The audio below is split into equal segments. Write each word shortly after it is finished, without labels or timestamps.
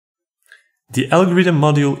The algorithm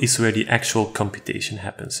module is where the actual computation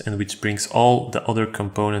happens and which brings all the other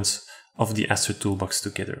components of the ASTRA Toolbox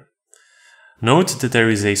together. Note that there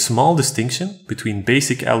is a small distinction between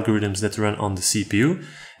basic algorithms that run on the CPU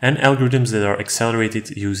and algorithms that are accelerated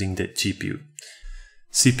using the GPU.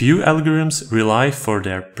 CPU algorithms rely for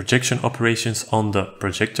their projection operations on the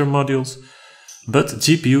projector modules, but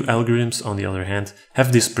GPU algorithms, on the other hand,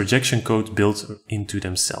 have this projection code built into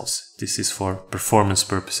themselves. This is for performance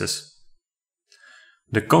purposes.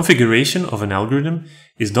 The configuration of an algorithm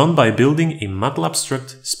is done by building a MATLAB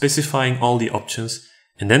struct specifying all the options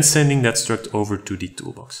and then sending that struct over to the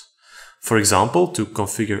toolbox. For example, to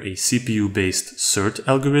configure a CPU-based SERT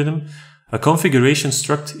algorithm, a configuration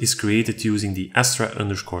struct is created using the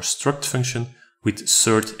ASTRA_struct function with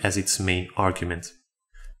SERT as its main argument.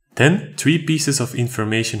 Then, three pieces of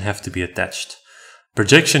information have to be attached.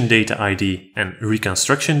 Projection data ID and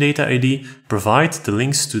reconstruction data ID provide the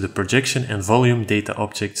links to the projection and volume data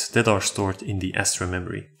objects that are stored in the ASTRA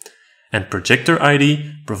memory. And projector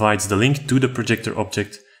ID provides the link to the projector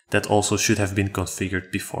object that also should have been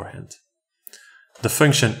configured beforehand. The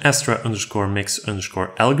function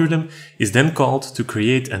ASTRA_max_algorithm is then called to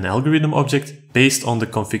create an algorithm object based on the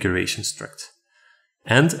configuration struct.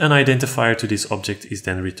 And an identifier to this object is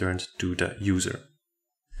then returned to the user.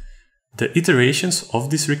 The iterations of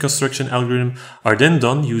this reconstruction algorithm are then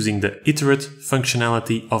done using the iterate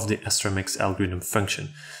functionality of the ASTRA_max algorithm function,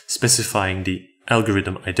 specifying the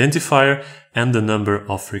algorithm identifier and the number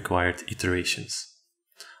of required iterations.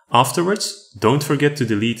 Afterwards, don't forget to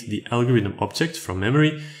delete the algorithm object from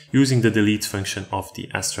memory using the delete function of the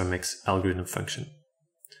ASTRA_max algorithm function.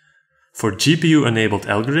 For GPU-enabled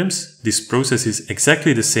algorithms, this process is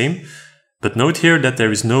exactly the same, but note here that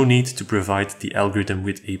there is no need to provide the algorithm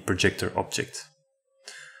with a projector object.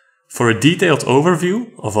 For a detailed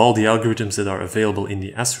overview of all the algorithms that are available in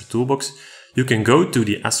the ASTRA Toolbox, you can go to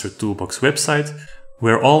the ASTRA Toolbox website,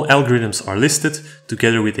 where all algorithms are listed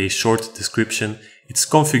together with a short description, its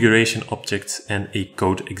configuration objects and a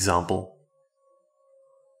code example.